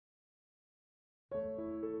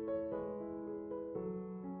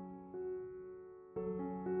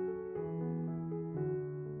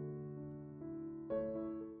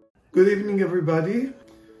Good evening, everybody.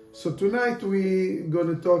 So tonight we're going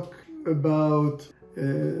to talk about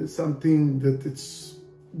something that it's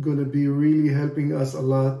going to be really helping us a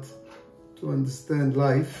lot to understand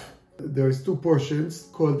life. There's two portions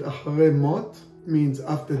called Acharei-Mot, means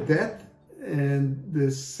after death, and the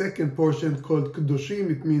second portion called Kedoshim,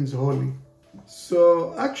 it means holy.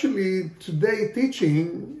 So actually today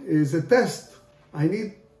teaching is a test. I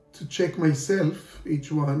need to check myself, each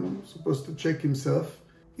one supposed to check himself,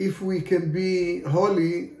 if we can be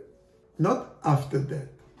holy, not after death,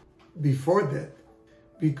 before death.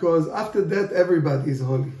 Because after death, everybody is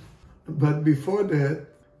holy. But before that,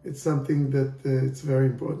 it's something that it's very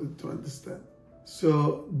important to understand.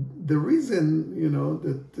 So the reason,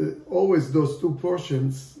 that always those two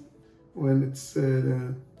portions, when it's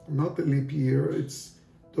not a leap year, it's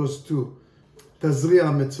those two.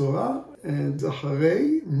 Acharei-Mot and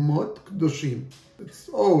Acharei-Mot Kedoshim. It's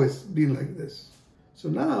always been like this. So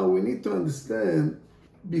now we need to understand,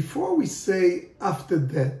 before we say after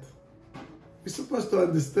death, we're supposed to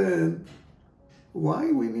understand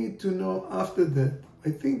why we need to know after death. I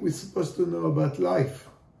think we're supposed to know about life,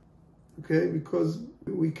 okay? Because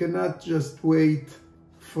we cannot just wait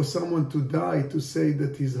for someone to die to say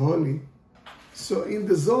that he's holy. So in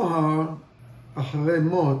the Zohar,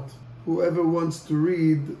 Acharei-Mot, whoever wants to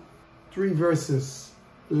read 3 verses,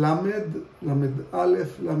 Lamed, Lamed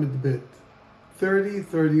Aleph, Lamed Bet, 30,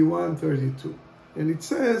 31, 32. And it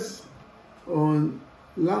says on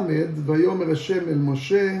Lamed, Vayomer Hashem el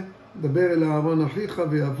Moshe, Daber el Aaron Achicha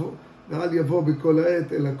ve'al yavo b'kol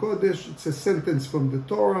ha'et el HaKodesh. It's a sentence from the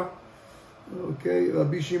Torah. Okay,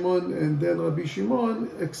 Rabbi Shimon, and then Rabbi Shimon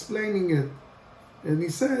explaining it. And he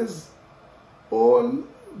says, all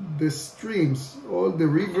the streams, all the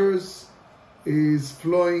rivers is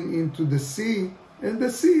flowing into the sea, and the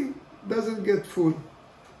sea doesn't get full.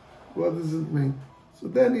 What does it mean? So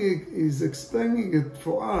then he is explaining it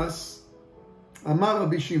for us. Amar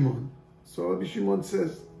Rabbi Shimon. So Rabbi Shimon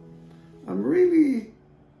says, I'm really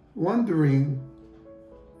wondering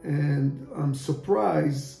and I'm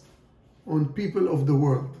surprised on people of the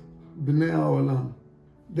world, Bnei Ha'olam.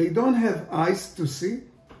 They don't have eyes to see.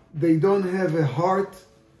 They don't have a heart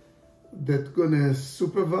that's gonna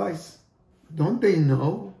supervise. Don't they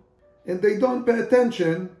know? And they don't pay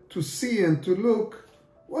attention to see and to look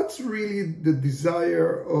what's really the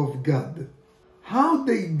desire of God. How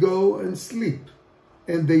they go and sleep.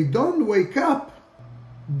 And they don't wake up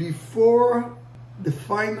before the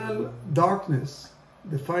final darkness.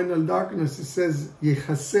 The final darkness, it says,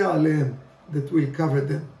 Yechaseh aleim, that will cover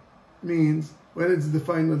them. Means, when it's the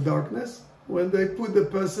final darkness, when they put the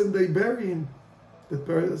person, they bury him. The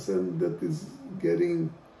person that is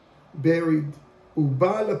getting buried.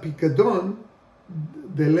 Ubal apikadon,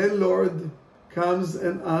 the landlord comes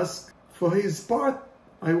and asks for his part.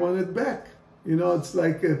 I want it back. It's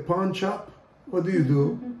like a pawn shop. What do you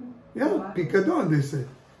do? Yeah, pikadon, they say.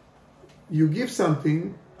 You give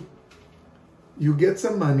something, you get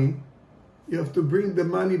some money, you have to bring the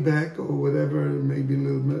money back or whatever, maybe a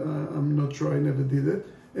little, I'm not sure, I never did it,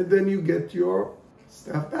 and then you get your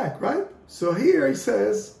stuff back, right? So here he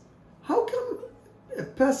says, how come a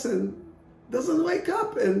person doesn't wake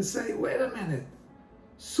up and say, wait a minute,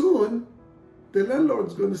 soon the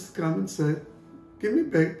landlord's going to come and say, give me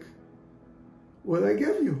back what I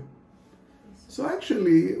gave you. So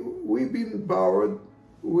actually, we've been borrowed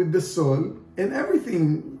with the soul and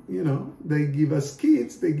everything, they give us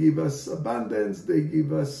kids, they give us abundance, they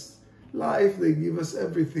give us life, they give us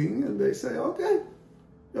everything, and they say, okay,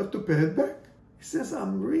 you have to pay it back. He says,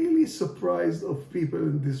 I'm really surprised of people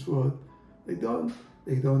in this world. They don't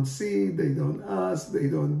see, they don't ask, they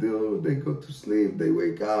don't do, they go to sleep, they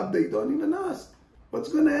wake up, they don't even ask. What's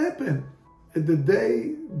going to happen at the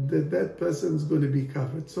day that person is going to be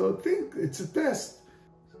covered? So I think it's a test.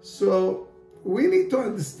 So we need to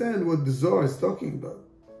understand what the Zohar is talking about.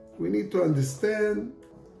 We need to understand,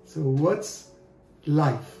 so what's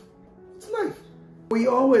life? It's life. We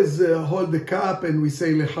always hold the cup and we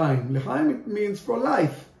say L'chaim. L'chaim, it means for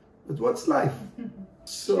life. But what's life?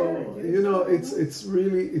 So, it's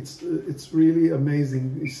really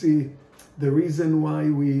amazing. You see, the reason why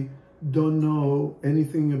we don't know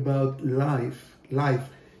anything about life.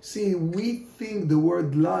 See, we think the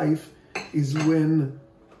word life is when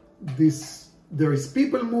there is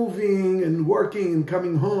people moving and working and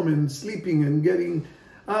coming home and sleeping and getting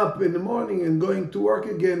up in the morning and going to work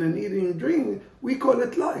again and eating and drinking. We call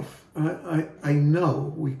it life. I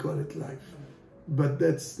know we call it life, but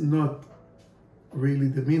that's not really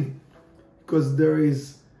the meaning, because there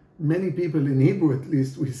is many people in Hebrew, at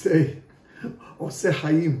least, we say oseh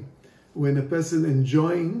chaim, when a person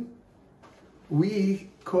enjoying we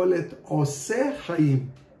call it Oseh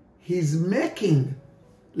Chaim. He's making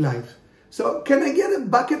life. So can I get a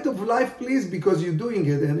bucket of life, please? Because you're doing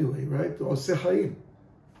it anyway, right? Oseh Chaim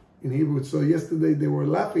in Hebrew. So yesterday they were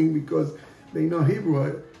laughing because they know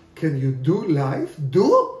Hebrew. Can you do life?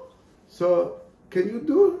 Do? So can you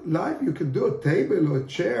do life? You can do a table or a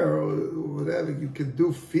chair or whatever. You can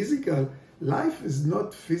do physical. Life is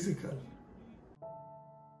not physical.